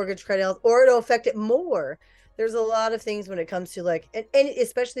your mortgage credit health, or it'll affect it more. There's a lot of things when it comes to and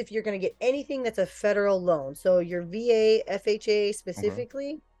especially if you're going to get anything that's a federal loan. So your VA, FHA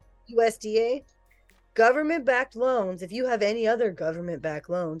specifically, USDA, government-backed loans. If you have any other government-backed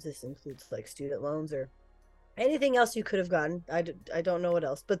loans, this includes student loans or anything else you could have gotten. I don't know what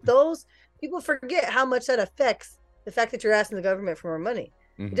else, but those people forget how much that affects the fact that you're asking the government for more money.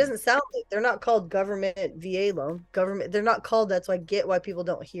 It doesn't sound like they're not called government VA loan. Government, they're not called that. So I get why people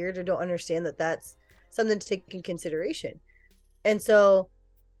don't hear it or don't understand that that's something to take in consideration. And so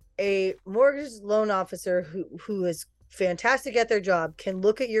a mortgage loan officer who is fantastic at their job can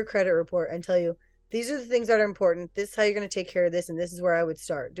look at your credit report and tell you, these are the things that are important. This is how you're going to take care of this. And this is where I would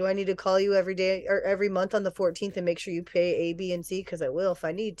start. Do I need to call you every day or every month on the 14th and make sure you pay A, B, and C? Because I will if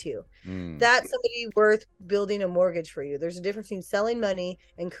I need to. That's somebody worth building a mortgage for you. There's a difference between selling money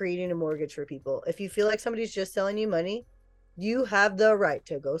and creating a mortgage for people. If you feel like somebody's just selling you money, you have the right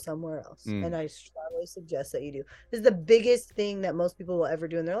to go somewhere else. And I strongly suggest that you do. This is the biggest thing that most people will ever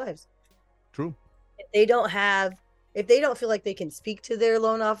do in their lives. True. If they don't feel like they can speak to their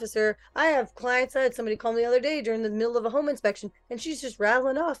loan officer, I have clients. I had somebody call me the other day during the middle of a home inspection, and she's just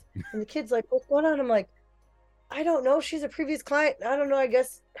rattling off. And the kid's like, "What's going on?" I'm like, "I don't know. She's a previous client. I don't know. I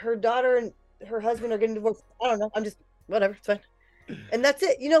guess her daughter and her husband are getting divorced. I don't know. I'm just whatever. It's fine." And that's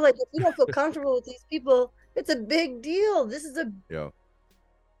it. Like if you don't feel comfortable with these people, it's a big deal. This is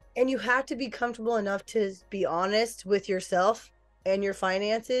and you have to be comfortable enough to be honest with yourself and your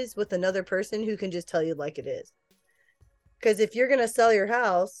finances with another person who can just tell you like it is. Because if you're going to sell your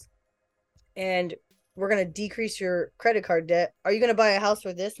house and we're going to decrease your credit card debt, are you going to buy a house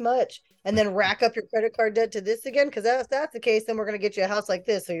for this much and then rack up your credit card debt to this again? Because if that's the case, then we're going to get you a house like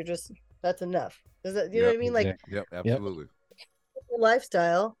this. So that's enough. You know what I mean? Like, absolutely.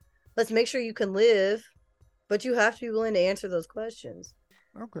 Lifestyle. Let's make sure you can live, but you have to be willing to answer those questions.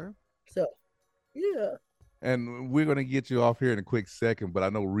 Okay. So, yeah. And we're going to get you off here in a quick second, but I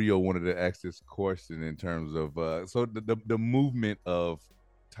know Rio wanted to ask this question in terms of so the movement of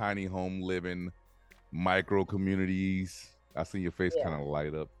tiny home living, micro communities. I see your face kind of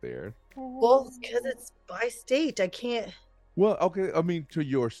light up there. Well, because it's by state. I can't. Well, okay. I mean, to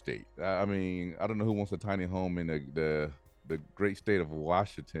your state. I mean, I don't know who wants a tiny home in the great state of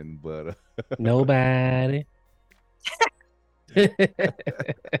Washington, but nobody.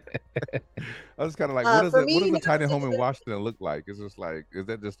 I was kind of like, what does a tiny home in Washington look like? Is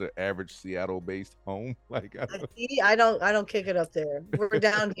that just an average Seattle-based home? Like, I don't kick it up there. We're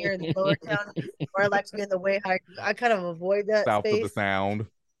down here in the lower county, where I like to be in the way high. I kind of avoid that south space. Of the Sound.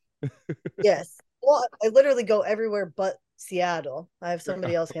 Yes. Well, I literally go everywhere but Seattle. I have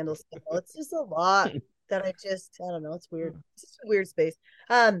somebody else handle Seattle. It's just a lot that I don't know. It's weird. It's just a weird space.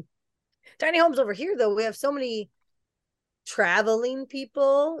 Tiny homes over here, though, we have so many traveling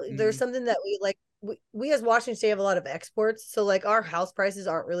people. There's something that we like. We as Washington State have a lot of exports, so like our house prices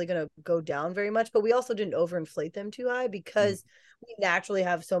aren't really going to go down very much, but we also didn't overinflate them too high because we naturally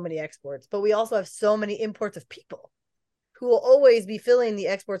have so many exports, but we also have so many imports of people who will always be filling the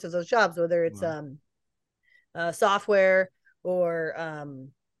exports of those jobs, whether it's software or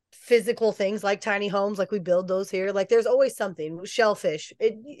physical things like tiny homes, like we build those here. Like there's always something, shellfish,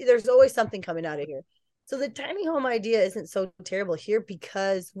 there's always something coming out of here. So the tiny home idea isn't so terrible here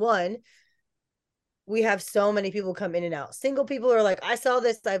because, one, we have so many people come in and out. Single people are like, I saw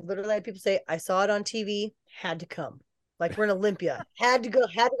this. I've literally had people say, I saw it on TV, had to come. Like we're in Olympia, had to go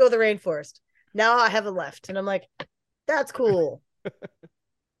to the rainforest. Now I haven't left. And I'm like, that's cool.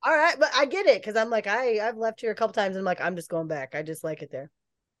 All right. But I get it because I'm like, I've left here a couple times and I'm like, I'm just going back. I just like it there.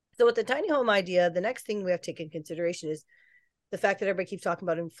 So with the tiny home idea, the next thing we have to take into consideration is the fact that everybody keeps talking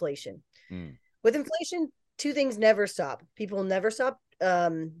about inflation. With inflation, two things never stop. People never stop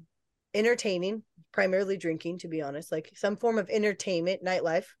entertaining, primarily drinking, to be honest. Like some form of entertainment,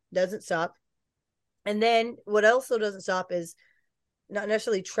 nightlife doesn't stop. And then what also doesn't stop is not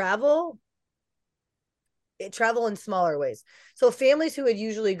necessarily travel in smaller ways. So families who would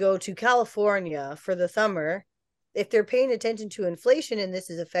usually go to California for the summer, if they're paying attention to inflation and this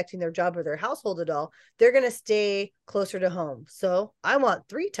is affecting their job or their household at all, they're going to stay closer to home. So I want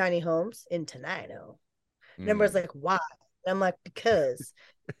 3 tiny homes in Tenino. And everybody's like, why? And I'm like, because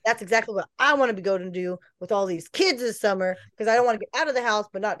that's exactly what I want to be going to do with all these kids this summer, because I don't want to get out of the house,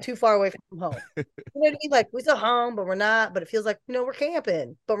 but not too far away from home. You know what I mean? Like we're still home, but we're not, but it feels like, we're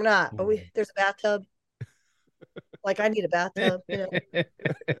camping, but we're not, but there's a bathtub. Like I need a bathtub, So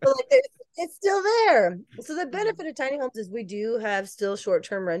like it's still there. So the benefit of tiny homes is we do have still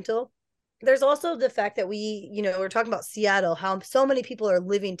short-term rental. There's also the fact that we're talking about Seattle, how so many people are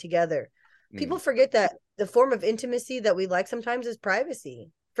living together. People forget that the form of intimacy that we like sometimes is privacy.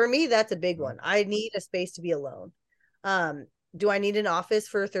 For me, that's a big one. I need a space to be alone. Do I need an office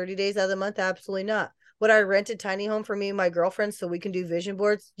for 30 days out of the month? Absolutely not. Would I rent a tiny home for me and my girlfriend so we can do vision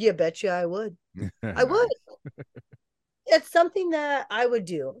boards? Yeah, bet you I would. I would. It's something that I would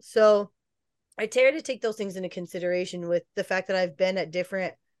do. So I try to take those things into consideration with the fact that I've been at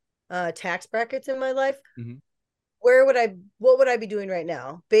different tax brackets in my life. what would I be doing right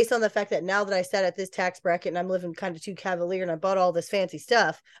now based on the fact that now that I sat at this tax bracket and I'm living kind of too cavalier and I bought all this fancy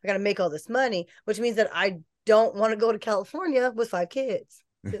stuff, I got to make all this money, which means that I don't want to go to California with 5 kids.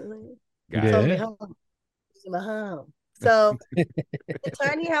 Yeah. So the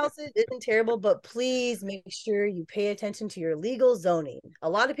tiny houses isn't terrible, but please make sure you pay attention to your legal zoning. A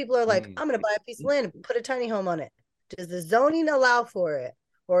lot of people are like, I'm going to buy a piece of land and put a tiny home on it. Does the zoning allow for it?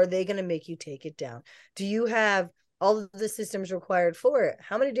 Or are they going to make you take it down? Do you have all of the systems required for it?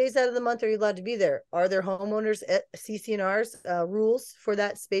 How many days out of the month are you allowed to be there? Are there homeowners CC&Rs rules for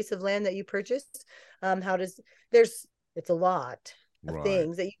that space of land that you purchased? It's a lot of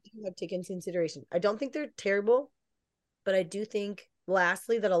things that you do have to take into consideration. I don't think they're terrible, but I do think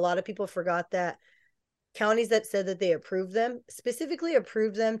lastly that a lot of people forgot that counties that said that they approved them specifically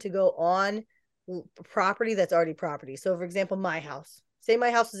approved them to go on property that's already property. So for example, my house. Say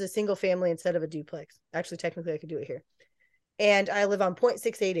my house is a single family instead of a duplex. Actually, technically, I could do it here. And I live on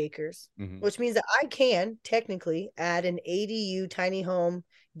 0.68 acres, which means that I can technically add an ADU tiny home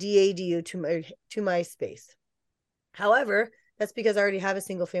DADU to my space. However, that's because I already have a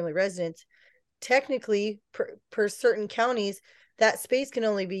single family residence. Technically, per certain counties, that space can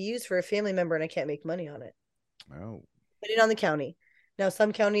only be used for a family member and I can't make money on it. Oh. Depending on the county. Now,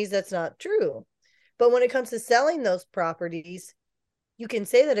 some counties, that's not true. But when it comes to selling those properties, you can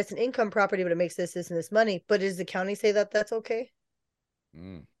say that it's an income property, but it makes this, and this money. But does the county say that that's okay?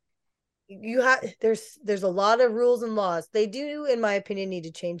 There's a lot of rules and laws. They do, in my opinion, need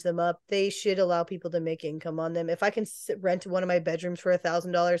to change them up. They should allow people to make income on them. If I can rent one of my bedrooms for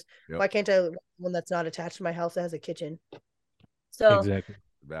 $1,000, why can't I rent one that's not attached to my house that has a kitchen? So exactly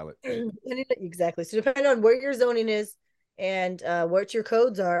valid. Exactly. So depending on where your zoning is and what your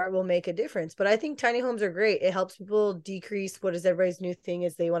codes are will make a difference. But I think tiny homes are great. It helps people decrease what is everybody's new thing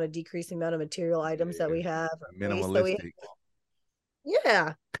is they want to decrease the amount of material items that we have. Minimalistic.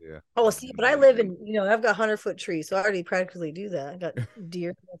 Yeah. Oh, see, but I live in, I've got 100-foot trees, so I already practically do that. I got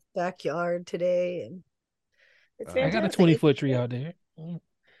deer in the backyard today, and it's fantastic. I got a 20-foot tree out there. In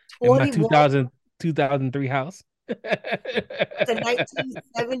my 2003 house. It's a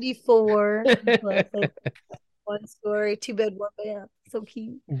 1974. One story, 2-bed, 1-bath. So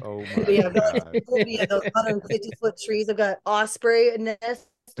cute. Oh my God. Those 150-foot trees. I've got osprey nest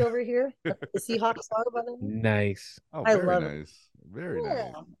over here. The Seahawks are, by the way. Nice. Oh, I very love nice. It. Very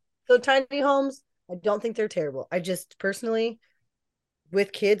nice. So tiny homes, I don't think they're terrible. I just personally,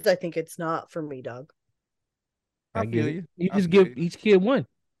 with kids, I think it's not for me, dog. I feel you. You just give each kid one.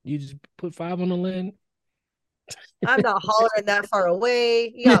 You just put 5 on the land. I'm not hollering that far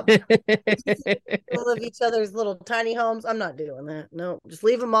away. Yeah, all of each other's little tiny homes. I'm not doing that. No, just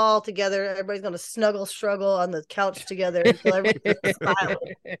leave them all together. Everybody's gonna struggle on the couch together until everybody's smiling.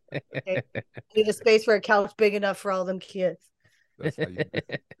 Okay? I need a space for a couch big enough for all them kids. That's how you.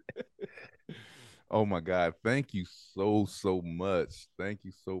 Oh my God! Thank you so much. Thank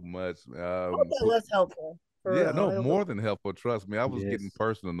you so much. I hope that was helpful. More than helpful. Trust me, I was getting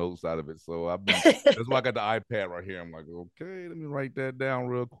personal notes out of it. So that's why I got the iPad right here. I'm like, okay, let me write that down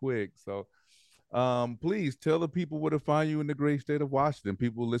real quick. So, please tell the people where to find you in the great state of Washington.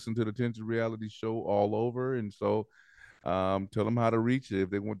 People listen to the Tinted Reality Show all over, and so, tell them how to reach you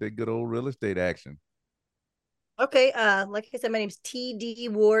if they want their good old real estate action. Okay, like I said, my name's TD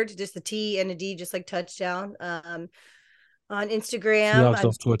Ward, just the T and a D, just like touchdown. On Instagram, Seahawks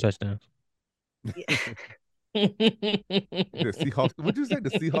don't score touchdowns. Yeah. The Seahawks. What'd you say? The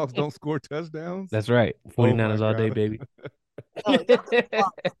Seahawks don't score touchdowns? That's right. 49ers all day, baby.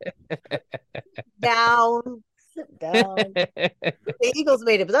 Down. The Eagles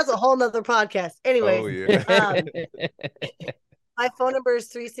made it, but that's a whole nother podcast. Anyways, my phone number is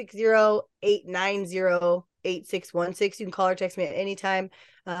 360-890-8616. You can call or text me at any time.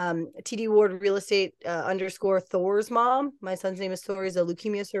 TD Ward Real Estate _ Thor's mom. My son's name is Thor. He's a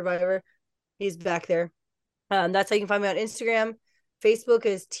leukemia survivor. He's back there. That's how you can find me on Instagram. Facebook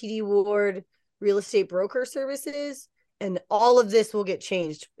is TD Ward Real Estate Broker Services. And all of this will get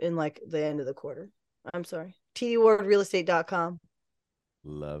changed in like the end of the quarter. I'm sorry. TDWardRealEstate.com.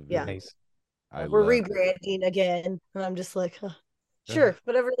 Love it. Yeah. Nice. We're rebranding again. And I'm just like, sure,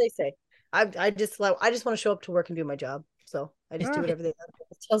 whatever they say. I just want to show up to work and do my job. So I just do whatever they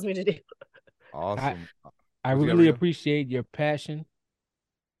tells me to do. Awesome. I really appreciate your passion.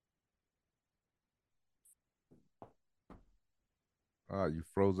 You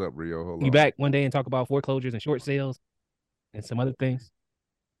froze up, Rio. Hold on. You back one day and talk about foreclosures and short sales and some other things?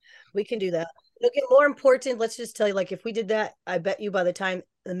 We can do that. It'll get more important. Let's just tell you, like, if we did that, I bet you by the time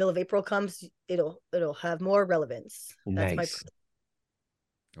the middle of April comes, it'll have more relevance. That's nice.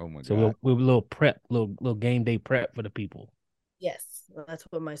 Oh my So God. we'll little prep, little game day prep for the people. Yes, that's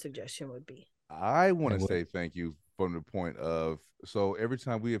what my suggestion would be. I want And to we'll- say thank you from the point of, so every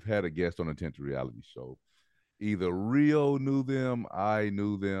time we have had a guest on a Tinted Reality Show, either Rio knew them, I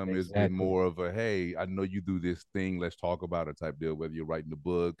knew them. It's been Exactly. more of a, hey, I know you do this thing, let's talk about it type deal, whether you're writing a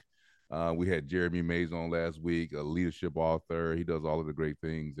book. We had Jeremy Mays on last week, a leadership author. He does all of the great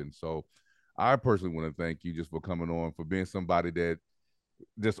things. And so I personally want to thank you just for coming on, for being somebody that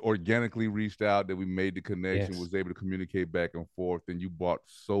just organically reached out, that we made the connection, Yes. was able to communicate back and forth, and you brought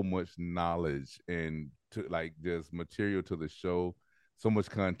so much knowledge and to like just material to the show, so much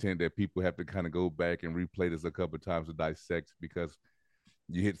content that people have to kind of go back and replay this a couple of times to dissect, because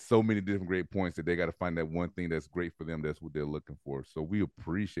you hit so many different great points that they got to find that one thing that's great for them. That's what they're looking for. So we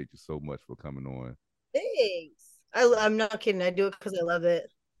appreciate you so much for coming on. Thanks. I'm not kidding. I do it because I love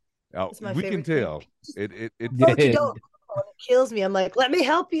it. It's my We can favorite thing. tell. It Oh, you don't. Oh, it kills me. I'm like, let me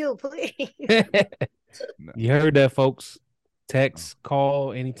help you, please. You heard that, folks. Text,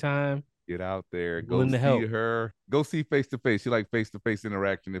 call anytime. get out there, go Willing to see help. her, go see face to face. She like face to face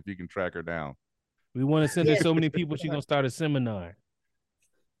interaction if you can track her down. We want to send her Yeah. so many people. She's gonna start a seminar.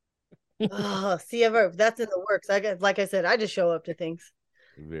 Oh, see, that's in the works. Like I said, I just show up to things.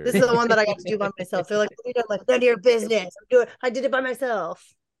 Very This is the one that I got to do by myself. They're like, what are you doing? I'm like, none of your business. I did it by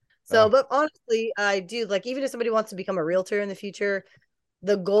myself. So, but honestly, I do like, even if somebody wants to become a realtor in the future,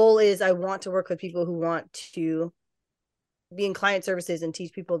 the goal is I want to work with people who want to be in client services and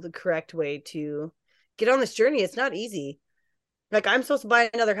teach people the correct way to get on this journey. It's not easy. Like, I'm supposed to buy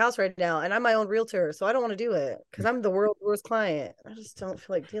another house right now, and I'm my own realtor, so I don't want to do it because I'm the world's worst client. I just don't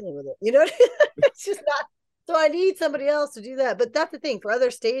feel like dealing with it. You know, it's just not. So I need somebody else to do that. But that's the thing. For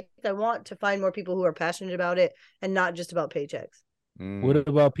other states, I want to find more people who are passionate about it and not just about paychecks. What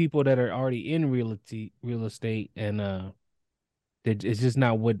about people that are already in real estate and it's just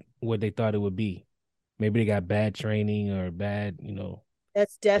not what they thought it would be? Maybe they got bad training or bad,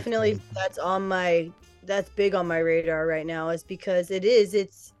 That's definitely that's big on my radar right now, is because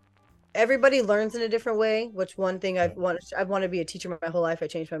it's everybody learns in a different way. Which one thing I've wanted to be a teacher my whole life. I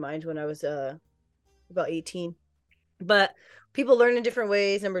changed my mind when I was about 18. But people learn in different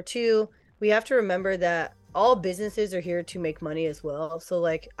ways. Number two, we have to remember that all businesses are here to make money as well. So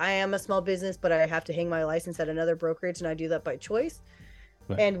like, I am a small business, but I have to hang my license at another brokerage, and I do that by choice.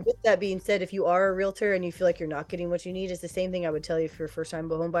 Right. And with that being said, if you are a realtor and you feel like you're not getting what you need, it's the same thing I would tell you if you're a first-time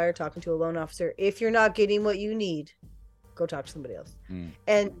home buyer talking to a loan officer. If you're not getting what you need, go talk to somebody else.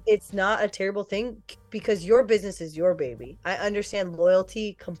 And it's not a terrible thing, because your business is your baby. I understand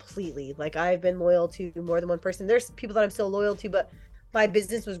loyalty completely. Like, I've been loyal to more than one person. There's people that I'm still loyal to, but my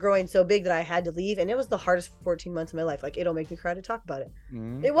business was growing so big that I had to leave, and it was the hardest 14 months of my life. Like, it'll make me cry to talk about it.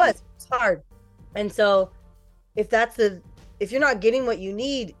 It's hard. And so if you're not getting what you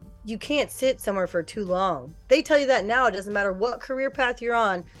need, you can't sit somewhere for too long. They tell you that now. It doesn't matter what career path you're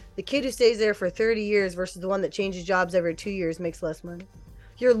on. The kid who stays there for 30 years versus the one that changes jobs every 2 years makes less money.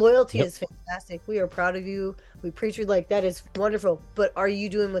 Your loyalty is fantastic. We are proud of you. We preach you, like, that is wonderful. But are you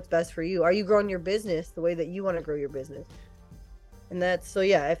doing what's best for you? Are you growing your business the way that you want to grow your business? And that's, so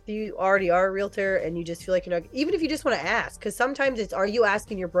yeah, if you already are a realtor and you just feel like you're not, even if you just want to ask, because sometimes it's, are you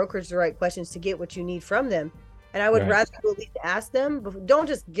asking your brokerage the right questions to get what you need from them? And I would rather you at least ask them, but don't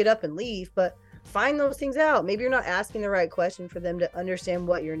just get up and leave, but find those things out. Maybe you're not asking the right question for them to understand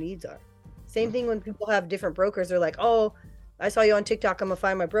what your needs are. Same thing when people have different brokers. They're like, oh, I saw you on TikTok, I'm gonna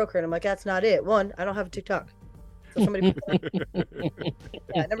find my broker. And I'm like, that's not it. One, I don't have a TikTok. So somebody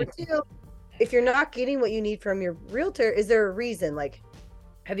yeah. Number two, if you're not getting what you need from your realtor, is there a reason? Like,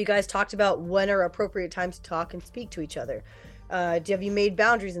 have you guys talked about when are appropriate times to talk and speak to each other? Have you made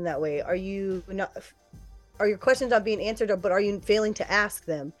boundaries in that way? Are your questions not being answered, but are you failing to ask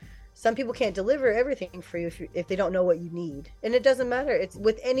them? Some people can't deliver everything for you if they don't know what you need. And it doesn't matter. It's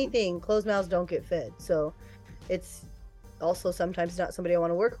with anything, closed mouths don't get fed. So it's also sometimes not somebody I want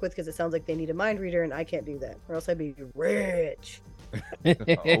to work with because it sounds like they need a mind reader, and I can't do that, or else I'd be rich.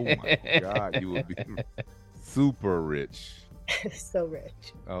 Oh my God, you would be super rich. So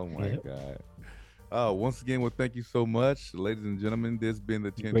rich. Oh my God. Once again, well, thank you so much, ladies and gentlemen. This has been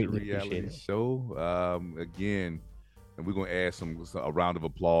the Tinted Reality Show. Again, and we're gonna add a round of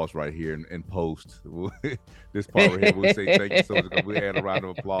applause right here in post. This part right here, we'll say thank you so much. We'll add a round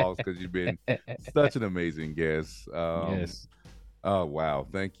of applause because you've been such an amazing guest. Yes. Oh wow,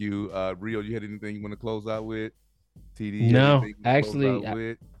 thank you, Rio. You had anything you want to close out with? TD? No,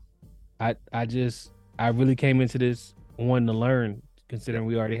 actually, I really came into this wanting to learn. Considering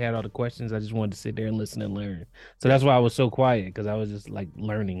we already had all the questions, I just wanted to sit there and listen and learn. So that's why I was so quiet, because I was just like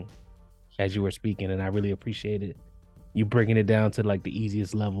learning as you were speaking, and I really appreciate it. You breaking it down to like the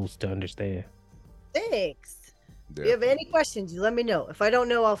easiest levels to understand. Thanks. If you have any questions, you let me know. If I don't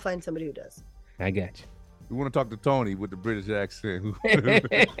know, I'll find somebody who does. I got you. We want to talk to Tony with the British accent. We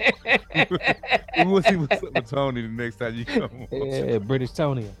want to see what's up with Tony the next time you come on. Yeah, British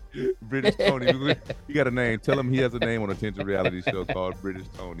Tony. British Tony. He got a name. Tell him he has a name on a Attention Reality Show called British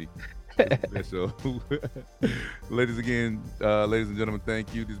Tony. That show. Ladies and gentlemen,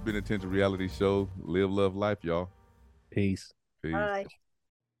 thank you. This has been Attention Reality Show. Live, love, life, y'all. Peace. Bye.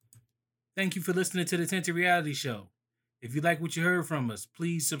 Thank you for listening to the Tinted Reality Show. If you like what you heard from us,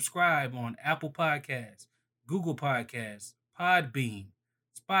 please subscribe on Apple Podcasts, Google Podcasts, Podbean,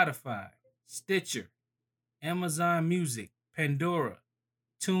 Spotify, Stitcher, Amazon Music, Pandora,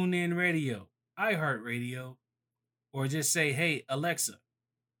 TuneIn Radio, iHeartRadio, or just say, "Hey, Alexa,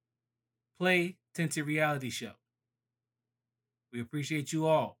 play Tinted Reality Show." We appreciate you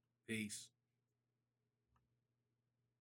all. Peace.